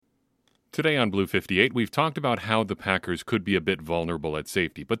Today on Blue 58, we've talked about how the Packers could be a bit vulnerable at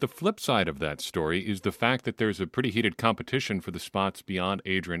safety, but the flip side of that story is the fact that there's a pretty heated competition for the spots beyond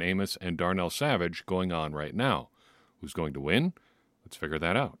Adrian Amos and Darnell Savage going on right now. Who's going to win? Let's figure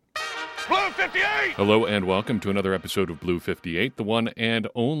that out. Blue 58! Hello and welcome to another episode of Blue 58, the one and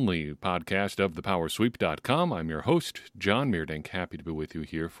only podcast of thepowersweep.com. I'm your host, John Meerdink, happy to be with you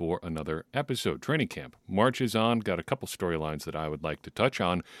here for another episode. Training camp. March is on, got a couple storylines that I would like to touch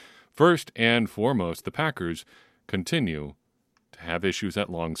on. First and foremost, the Packers continue to have issues at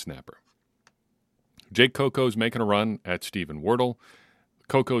long snapper. Jake Koko's making a run at Steven Wirtel.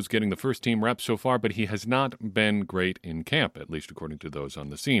 Koko's getting the first team reps so far, but he has not been great in camp, at least according to those on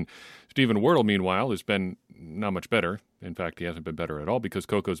the scene. Steven Wirtel, meanwhile, has been not much better. In fact, he hasn't been better at all because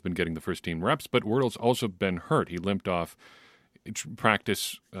Koko's been getting the first team reps, but Wirtel's also been hurt. He limped off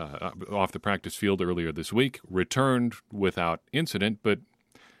practice, off the practice field earlier this week, returned without incident, but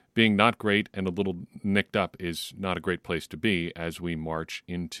being not great and a little nicked up is not a great place to be as we march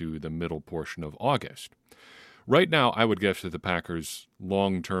into the middle portion of August. Right now, I would guess that the Packers'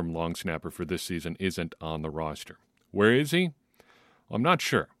 long-term long snapper for this season isn't on the roster. Where is he? I'm not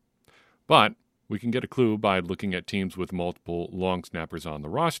sure. But we can get a clue by looking at teams with multiple long snappers on the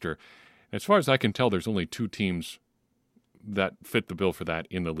roster. As far as I can tell, there's only two teams that fit the bill for that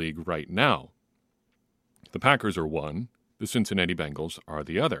in the league right now. The Packers are one. The Cincinnati Bengals are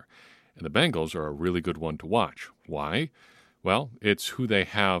the other. And the Bengals are a really good one to watch. Why? Well, it's who they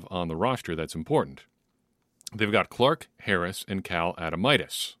have on the roster that's important. They've got Clark, Harris, and Cal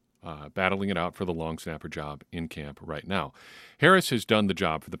Adamitis battling it out for the long snapper job in camp right now. Harris has done the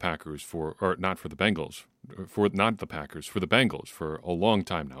job for the Packers for the Bengals for a long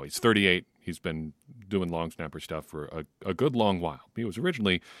time now. He's 38. He's been doing long snapper stuff for a good long while. He was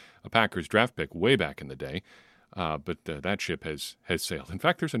originally a Packers draft pick way back in the day. But that ship has sailed. In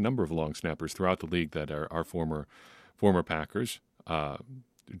fact, there's a number of long snappers throughout the league that are former Packers.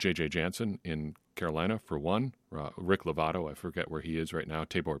 J.J. Jansen in Carolina, for one. Rick Lovato, I forget where he is right now.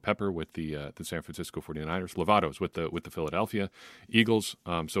 Tabor Pepper with the San Francisco 49ers. Lovato's with the Philadelphia Eagles.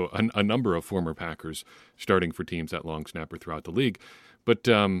 So a number of former Packers starting for teams at long snapper throughout the league. But,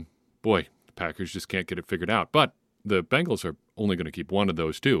 boy, the Packers just can't get it figured out. But the Bengals are only going to keep one of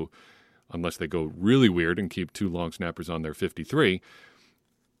those two, unless they go really weird and keep two long snappers on their 53.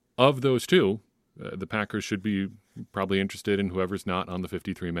 Of those two, the Packers should be probably interested in whoever's not on the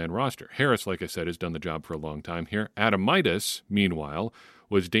 53-man roster. Harris, like I said, has done the job for a long time here. Adamitis, meanwhile,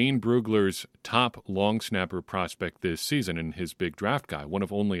 was Dane Brugler's top long snapper prospect this season and his big draft guy, one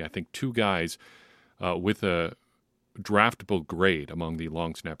of only, I think, two guys with a draftable grade among the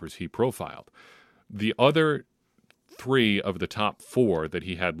long snappers he profiled. The other three of the top four that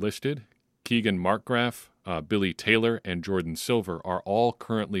he had listed, Keegan Markgraf, Billy Taylor, and Jordan Silver, are all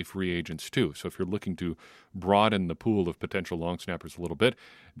currently free agents too. So if you're looking to broaden the pool of potential long snappers a little bit,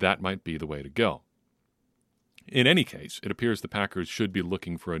 that might be the way to go. In any case, it appears the Packers should be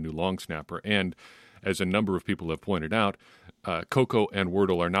looking for a new long snapper, and as a number of people have pointed out, Koko and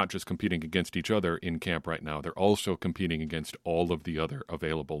Wirtel are not just competing against each other in camp right now, they're also competing against all of the other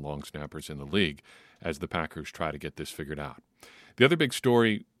available long snappers in the league as the Packers try to get this figured out. The other big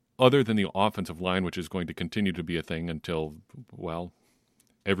story, other than the offensive line, which is going to continue to be a thing until, well,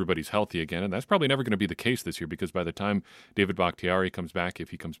 everybody's healthy again, and that's probably never going to be the case this year because by the time David Bakhtiari comes back,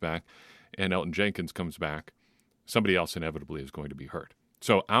 if he comes back, and Elton Jenkins comes back, somebody else inevitably is going to be hurt.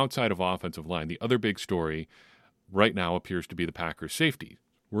 So outside of offensive line, the other big story right now appears to be the Packers' safety.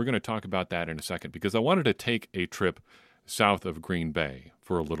 We're going to talk about that in a second because I wanted to take a trip south of Green Bay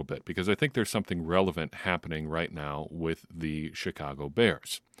for a little bit because I think there's something relevant happening right now with the Chicago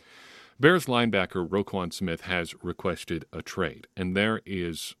Bears. Bears linebacker Roquan Smith has requested a trade, and there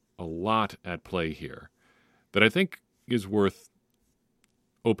is a lot at play here that I think is worth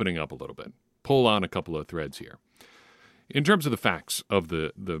opening up a little bit. Pull on a couple of threads here. In terms of the facts of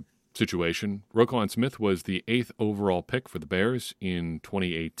the situation, Roquan Smith was the 8th overall pick for the Bears in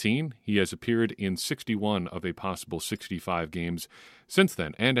 2018. He has appeared in 61 of a possible 65 games since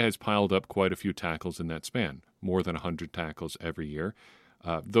then and has piled up quite a few tackles in that span, more than 100 tackles every year.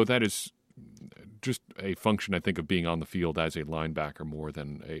 Though that is just a function, I think, of being on the field as a linebacker more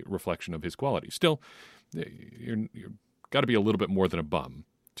than a reflection of his quality. Still, you've got to be a little bit more than a bum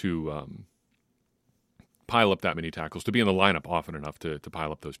to pile up that many tackles, to be in the lineup often enough to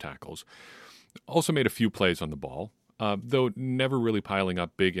pile up those tackles. Also made a few plays on the ball, though never really piling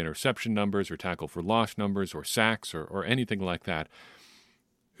up big interception numbers or tackle for loss numbers or sacks or anything like that.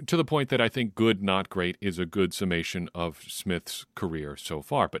 To the point that I think good, not great is a good summation of Smith's career so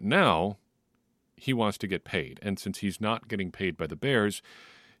far. But now he wants to get paid. And since he's not getting paid by the Bears,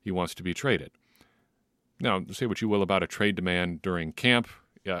 he wants to be traded. Now, say what you will about a trade demand during camp,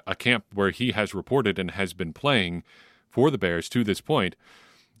 a camp where he has reported and has been playing for the Bears to this point.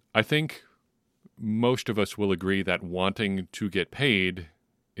 I think most of us will agree that wanting to get paid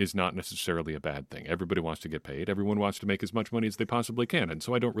is not necessarily a bad thing. Everybody wants to get paid. Everyone wants to make as much money as they possibly can. And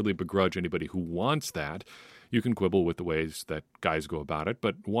so I don't really begrudge anybody who wants that. You can quibble with the ways that guys go about it,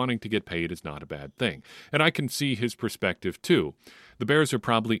 but wanting to get paid is not a bad thing. And I can see his perspective too. The Bears are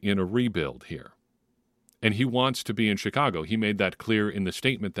probably in a rebuild here. And he wants to be in Chicago. He made that clear in the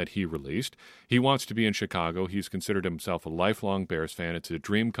statement that he released. He wants to be in Chicago. He's considered himself a lifelong Bears fan. It's a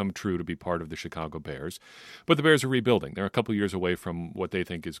dream come true to be part of the Chicago Bears. But the Bears are rebuilding. They're a couple years away from what they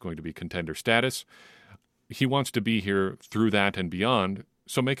think is going to be contender status. He wants to be here through that and beyond,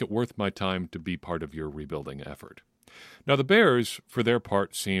 so make it worth my time to be part of your rebuilding effort. Now, the Bears, for their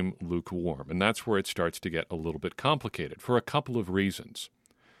part, seem lukewarm, and that's where it starts to get a little bit complicated for a couple of reasons.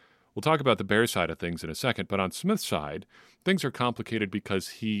 We'll talk about the Bears side of things in a second, but on Smith's side, things are complicated because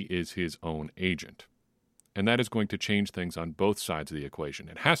he is his own agent. And that is going to change things on both sides of the equation.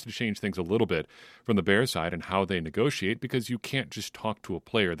 It has to change things a little bit from the Bears side and how they negotiate, because you can't just talk to a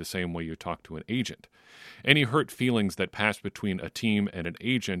player the same way you talk to an agent. Any hurt feelings that pass between a team and an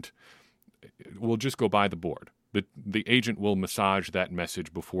agent will just go by the board. The agent will massage that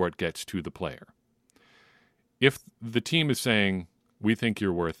message before it gets to the player. If the team is saying, we think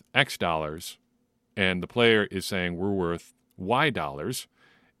you're worth X dollars, and the player is saying we're worth Y dollars,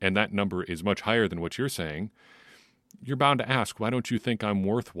 and that number is much higher than what you're saying, you're bound to ask, why don't you think I'm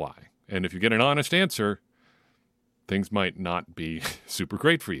worth Y? And if you get an honest answer, things might not be super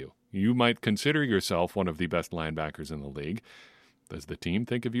great for you. You might consider yourself one of the best linebackers in the league. Does the team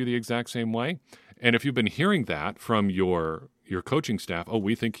think of you the exact same way? And if you've been hearing that from your coaching staff, oh,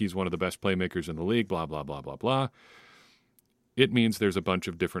 we think he's one of the best playmakers in the league, blah, blah, blah, blah, blah, it means there's a bunch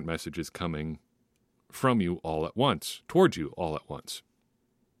of different messages coming from you all at once, towards you all at once.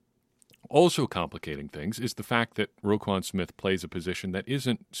 Also complicating things is the fact that Roquan Smith plays a position that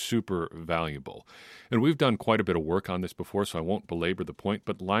isn't super valuable. And we've done quite a bit of work on this before, so I won't belabor the point,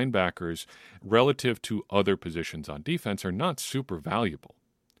 but linebackers, relative to other positions on defense, are not super valuable.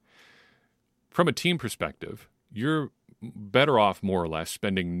 From a team perspective, you're better off, more or less,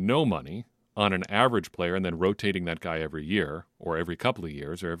 spending no money on an average player and then rotating that guy every year or every couple of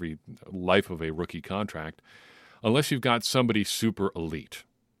years or every life of a rookie contract, unless you've got somebody super elite.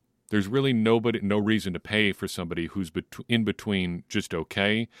 There's really no reason to pay for somebody who's in between just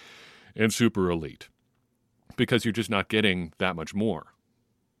okay and super elite, because you're just not getting that much more.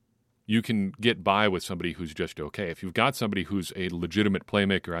 You can get by with somebody who's just okay. If you've got somebody who's a legitimate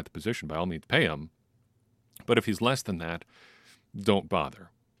playmaker at the position, by all means pay him. But if he's less than that, don't bother.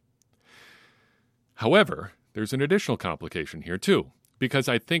 However, there's an additional complication here too, because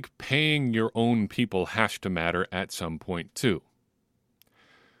I think paying your own people has to matter at some point too.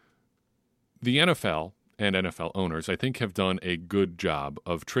 The NFL and NFL owners, I think, have done a good job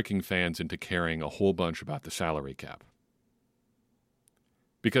of tricking fans into caring a whole bunch about the salary cap.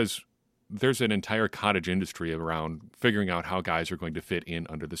 Because there's an entire cottage industry around figuring out how guys are going to fit in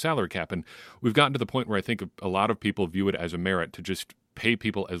under the salary cap. And we've gotten to the point where I think a lot of people view it as a merit to just pay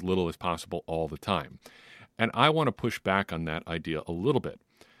people as little as possible all the time. And I want to push back on that idea a little bit,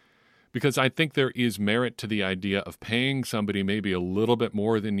 because I think there is merit to the idea of paying somebody maybe a little bit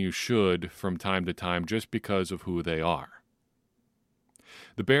more than you should from time to time just because of who they are.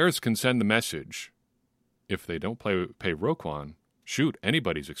 The Bears can send the message, if they don't pay Roquan, shoot,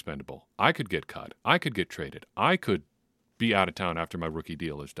 anybody's expendable. I could get cut. I could get traded. I could be out of town after my rookie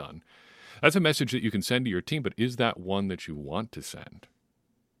deal is done. That's a message that you can send to your team, but is that one that you want to send?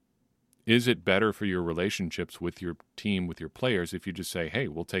 Is it better for your relationships with your team, with your players, if you just say, hey,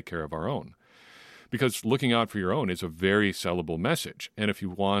 we'll take care of our own? Because looking out for your own is a very sellable message. And if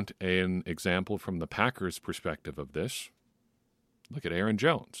you want an example from the Packers' perspective of this, look at Aaron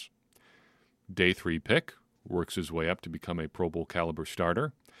Jones. Day 3 pick, works his way up to become a Pro Bowl caliber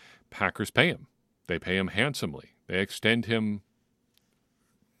starter. Packers pay him. They pay him handsomely. They extend him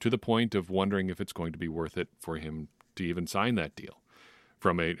to the point of wondering if it's going to be worth it for him to even sign that deal.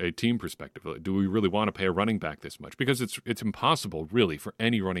 From a team perspective, do we really want to pay a running back this much? Because it's impossible, really, for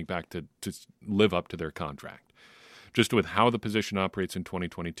any running back to live up to their contract. Just with how the position operates in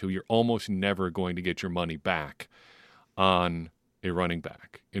 2022, you're almost never going to get your money back on a running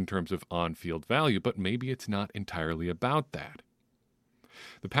back in terms of on-field value, but maybe it's not entirely about that.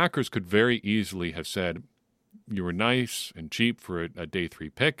 The Packers could very easily have said, you were nice and cheap for a day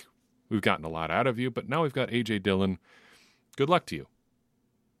 3 pick. We've gotten a lot out of you, but now we've got A.J. Dillon. Good luck to you.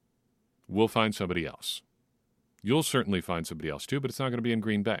 We'll find somebody else. You'll certainly find somebody else too, but it's not going to be in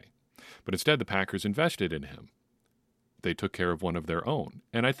Green Bay. But instead, the Packers invested in him. They took care of one of their own.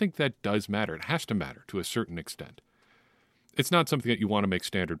 And I think that does matter. It has to matter to a certain extent. It's not something that you want to make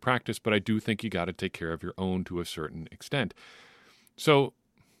standard practice, but I do think you got to take care of your own to a certain extent. So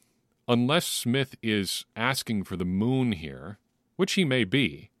unless Smith is asking for the moon here, which he may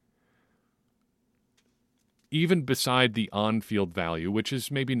be, even beside the on-field value, which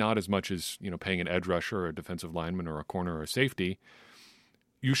is maybe not as much as, paying an edge rusher or a defensive lineman or a corner or a safety,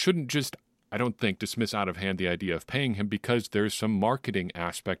 you shouldn't just, I don't think, dismiss out of hand the idea of paying him, because there's some marketing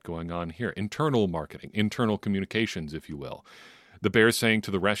aspect going on here. Internal marketing, internal communications, if you will. The Bears saying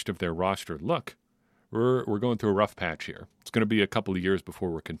to the rest of their roster, look, we're going through a rough patch here. It's going to be a couple of years before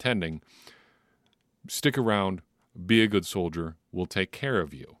we're contending. Stick around, be a good soldier, we'll take care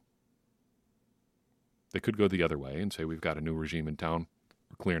of you. They could go the other way and say, we've got a new regime in town,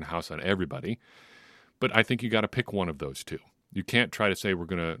 we're clearing house on everybody. But I think you got to pick one of those two. You can't try to say we're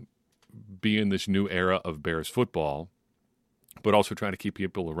going to be in this new era of Bears football, but also try to keep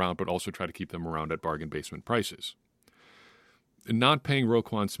people around, but also try to keep them around at bargain basement prices. Not paying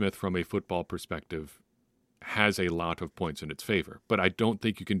Roquan Smith from a football perspective has a lot of points in its favor, but I don't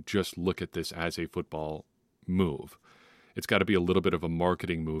think you can just look at this as a football move. It's got to be a little bit of a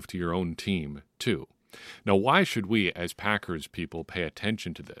marketing move to your own team, too. Now, why should we, as Packers people, pay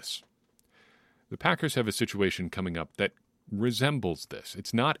attention to this? The Packers have a situation coming up that resembles this.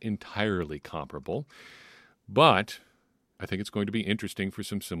 It's not entirely comparable, but I think it's going to be interesting for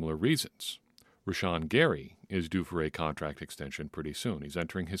some similar reasons. Rashawn Gary is due for a contract extension pretty soon. He's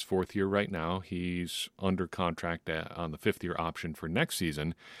entering his 4th year right now. He's under contract on the 5th-year option for next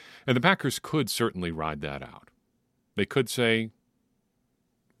season, and the Packers could certainly ride that out. They could say,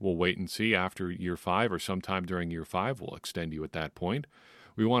 we'll wait and see after year 5 or sometime during year 5. We'll extend you at that point.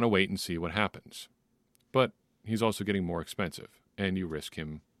 We want to wait and see what happens. But he's also getting more expensive, and you risk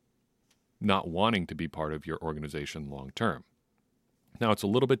him not wanting to be part of your organization long term. Now, it's a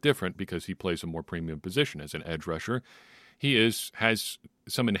little bit different because he plays a more premium position as an edge rusher. He has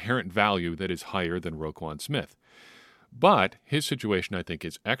some inherent value that is higher than Roquan Smith. But his situation, I think,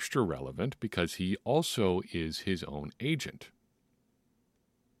 is extra relevant because he also is his own agent.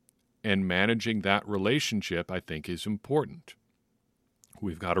 And managing that relationship, I think, is important.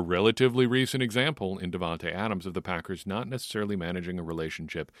 We've got a relatively recent example in Davante Adams of the Packers not necessarily managing a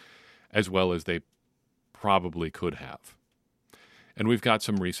relationship as well as they probably could have. And we've got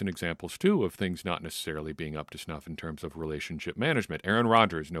some recent examples, too, of things not necessarily being up to snuff in terms of relationship management. Aaron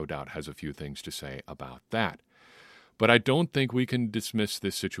Rodgers, no doubt, has a few things to say about that. But I don't think we can dismiss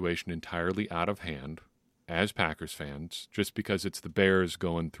this situation entirely out of hand as Packers fans just because it's the Bears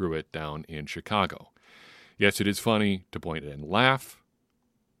going through it down in Chicago. Yes, it is funny to point and laugh,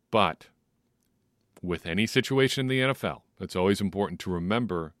 but with any situation in the NFL, it's always important to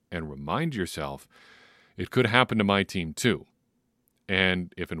remember and remind yourself it could happen to my team too.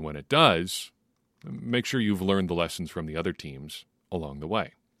 And if and when it does, make sure you've learned the lessons from the other teams along the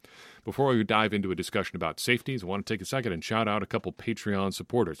way. Before we dive into a discussion about safeties, I want to take a second and shout out a couple Patreon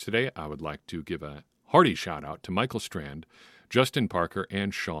supporters. Today, I would like to give a hearty shout out to Michael Strand, Justin Parker,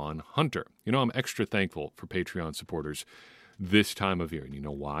 and Sean Hunter. I'm extra thankful for Patreon supporters this time of year. And you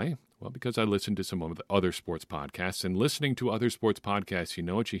know why? Well, because I listen to some of the other sports podcasts, and listening to other sports podcasts, you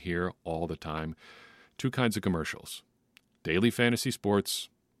know what you hear all the time. 2 kinds of commercials: daily fantasy sports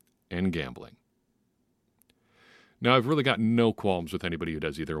and gambling. Now, I've really got no qualms with anybody who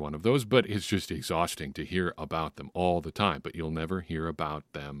does either one of those, but it's just exhausting to hear about them all the time. But you'll never hear about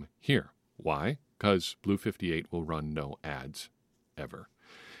them here. Why? Because Blue 58 will run no ads ever.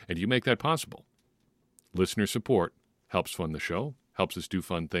 And you make that possible. Listener support helps fund the show, helps us do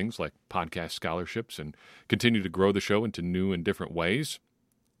fun things like podcast scholarships and continue to grow the show into new and different ways.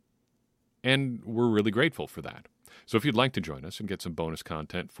 And we're really grateful for that. So if you'd like to join us and get some bonus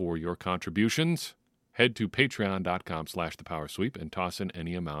content for your contributions, head to patreon.com/thepowersweep and toss in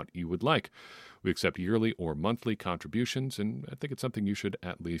any amount you would like. We accept yearly or monthly contributions, and I think it's something you should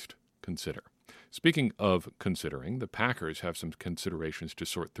at least consider. Speaking of considering, the Packers have some considerations to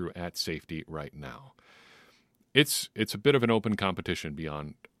sort through at safety right now. It's a bit of an open competition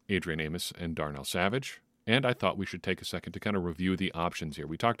beyond Adrian Amos and Darnell Savage, and I thought we should take a second to kind of review the options here.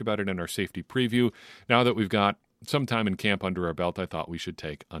 We talked about it in our safety preview. Now that we've got some time in camp under our belt, I thought we should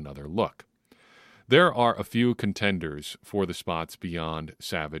take another look. There are a few contenders for the spots beyond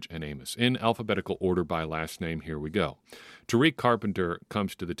Savage and Amos. In alphabetical order by last name, here we go. Tariq Carpenter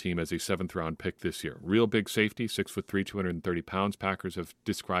comes to the team as a 7th-round pick this year. Real big safety, 6'3", 230 pounds. Packers have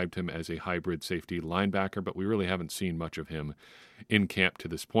described him as a hybrid safety linebacker, but we really haven't seen much of him in camp to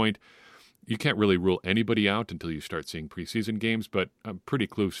this point. You can't really rule anybody out until you start seeing preseason games, but I'm pretty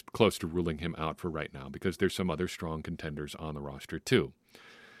close to ruling him out for right now because there's some other strong contenders on the roster too.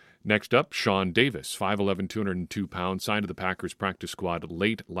 Next up, Sean Davis, 5'11", 202 pounds, signed to the Packers practice squad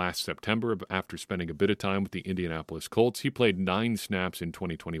late last September after spending a bit of time with the Indianapolis Colts. He played 9 snaps in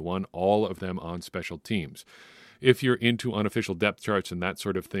 2021, all of them on special teams. If you're into unofficial depth charts and that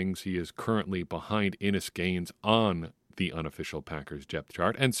sort of things, he is currently behind Innis Gaines on the unofficial Packers depth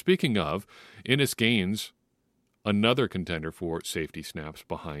chart. And speaking of, Innis Gaines, another contender for safety snaps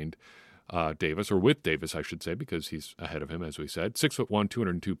behind Davis, or with Davis, I should say, because he's ahead of him, as we said. 6'1",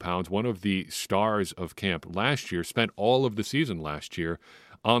 202 pounds, one of the stars of camp last year, spent all of the season last year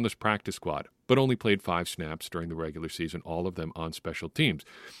on this practice squad, but only played 5 snaps during the regular season, all of them on special teams.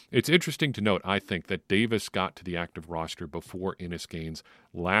 It's interesting to note, I think, that Davis got to the active roster before Innis Gaines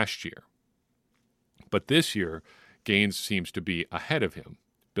last year. But this year, Gaines seems to be ahead of him.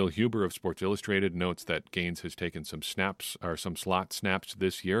 Bill Huber of Sports Illustrated notes that Gaines has taken some snaps or some slot snaps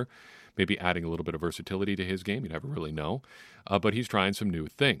this year, maybe adding a little bit of versatility to his game. You never really know. But he's trying some new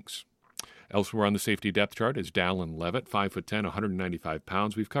things. Elsewhere on the safety depth chart is Dallin Leavitt, 5'10", 195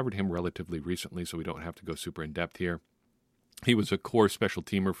 pounds. We've covered him relatively recently, so we don't have to go super in depth here. He was a core special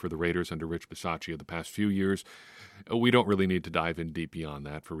teamer for the Raiders under Rich Bisaccia the past few years. We don't really need to dive in deep beyond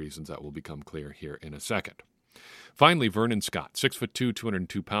that for reasons that will become clear here in a second. Finally, Vernon Scott, 6'2",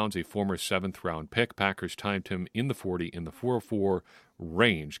 202 pounds, a former 7th-round pick. Packers timed him in the 40 in the 4.04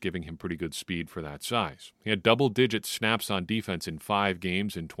 range, giving him pretty good speed for that size. He had double-digit snaps on defense in 5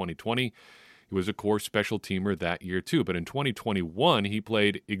 games in 2020. He was a core special teamer that year, too. But in 2021, he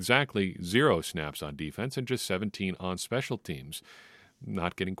played exactly 0 snaps on defense and just 17 on special teams,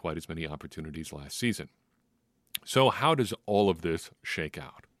 not getting quite as many opportunities last season. So how does all of this shake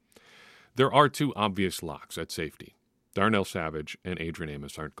out? There are 2 obvious locks at safety. Darnell Savage and Adrian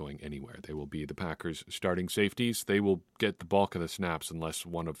Amos aren't going anywhere. They will be the Packers' starting safeties. They will get the bulk of the snaps unless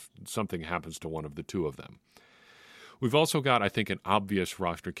something happens to one of the 2 of them. We've also got, I think, an obvious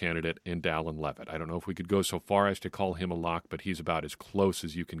roster candidate in Dallin Leavitt. I don't know if we could go so far as to call him a lock, but he's about as close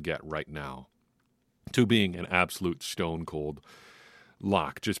as you can get right now to being an absolute stone-cold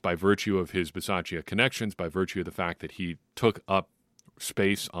lock, just by virtue of his Bisaccia connections, by virtue of the fact that he took up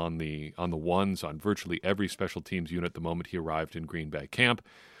space on the ones on virtually every special teams unit the moment he arrived in Green Bay camp.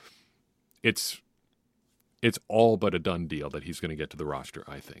 It's all but a done deal that he's going to get to the roster,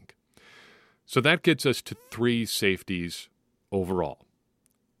 I think. So that gets us to 3 safeties overall.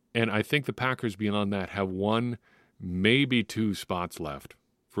 And I think the Packers beyond that have 1, maybe 2 spots left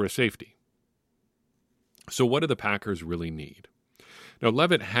for a safety. So what do the Packers really need? Now,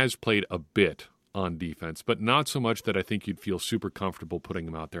 Leavitt has played a bit on defense, but not so much that I think you'd feel super comfortable putting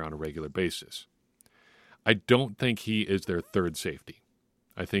him out there on a regular basis. I don't think he is their 3rd safety.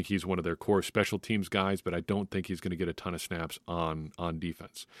 I think he's one of their core special teams guys, but I don't think he's going to get a ton of snaps on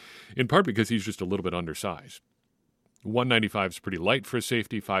defense, in part because he's just a little bit undersized. 195 is pretty light for a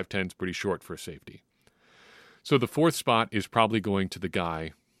safety, 5'10 is pretty short for a safety. So the 4th spot is probably going to the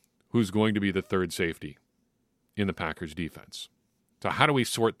guy who's going to be the 3rd safety in the Packers defense. So how do we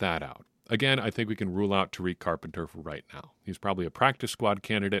sort that out? Again, I think we can rule out Tariq Carpenter for right now. He's probably a practice squad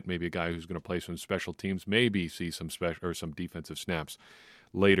candidate, maybe a guy who's going to play some special teams, maybe see some some defensive snaps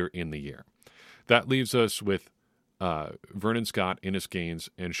later in the year. That leaves us with Vernon Scott, Innis Gaines,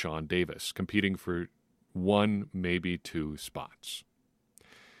 and Sean Davis competing for 1, maybe 2 spots.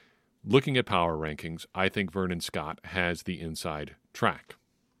 Looking at power rankings, I think Vernon Scott has the inside track.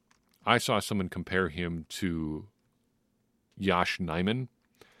 I saw someone compare him to Yosh Nijman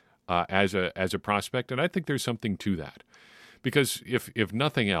as a prospect, and I think there's something to that. Because if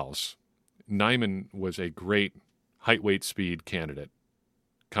nothing else, Nijman was a great height, weight, speed candidate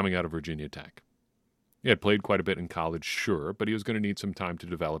coming out of Virginia Tech. He had played quite a bit in college, sure, but he was going to need some time to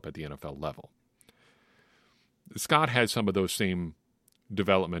develop at the NFL level. Scott has some of those same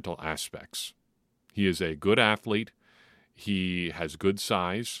developmental aspects. He is a good athlete, he has good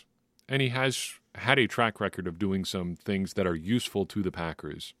size, and he has had a track record of doing some things that are useful to the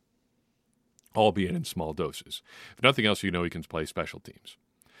Packers, albeit in small doses. If nothing else, you know he can play special teams.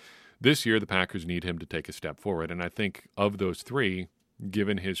 This year, the Packers need him to take a step forward, and I think of those 3,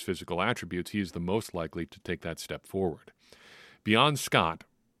 given his physical attributes, he is the most likely to take that step forward. Beyond Scott,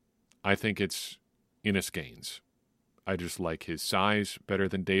 I think it's Innis Gaines. I just like his size better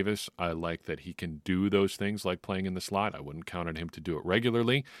than Davis. I like that he can do those things like playing in the slot. I wouldn't count on him to do it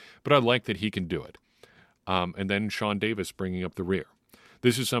regularly, but I like that he can do it. And then Sean Davis bringing up the rear.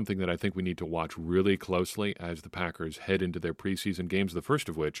 This is something that I think we need to watch really closely as the Packers head into their preseason games, the first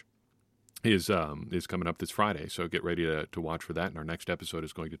of which is coming up this Friday. So get ready to watch for that. And our next episode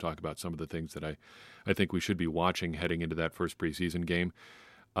is going to talk about some of the things that I think we should be watching heading into that first preseason game.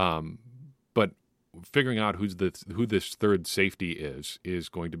 But figuring out who this third safety is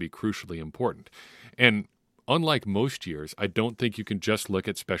going to be crucially important. And unlike most years, I don't think you can just look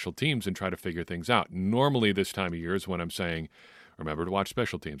at special teams and try to figure things out. Normally this time of year is when I'm saying, remember to watch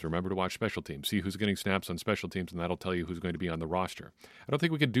special teams, see who's getting snaps on special teams, and that'll tell you who's going to be on the roster. I don't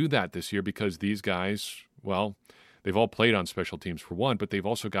think we could do that this year because these guys, well, they've all played on special teams for one, but they've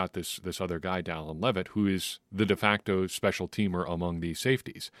also got this other guy, Dallin Leavitt, who is the de facto special teamer among these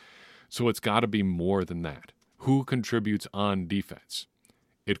safeties. So it's got to be more than that. Who contributes on defense?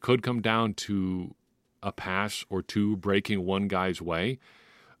 It could come down to a pass or two breaking one guy's way,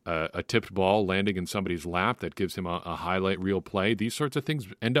 a tipped ball landing in somebody's lap that gives him a highlight reel play. These sorts of things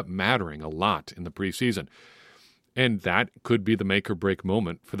end up mattering a lot in the preseason. And that could be the make or break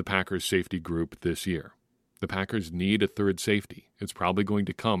moment for the Packers safety group this year. The Packers need a third safety. It's probably going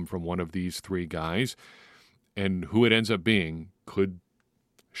to come from one of these three guys, and who it ends up being could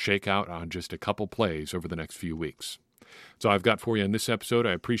shake out on just a couple plays over the next few weeks. So I've got for you in this episode.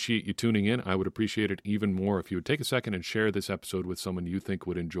 I appreciate you tuning in. I would appreciate it even more if you would take a second and share this episode with someone you think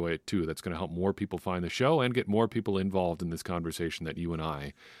would enjoy it too. That's going to help more people find the show and get more people involved in this conversation that you and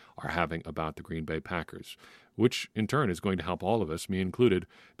I are having about the Green Bay Packers, which in turn is going to help all of us, me included,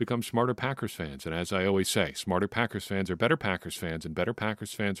 become smarter Packers fans. And as I always say, smarter Packers fans are better Packers fans, and better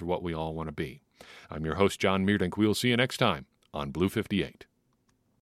Packers fans are what we all want to be. I'm your host, John Meerdink. We'll see you next time on Blue 58.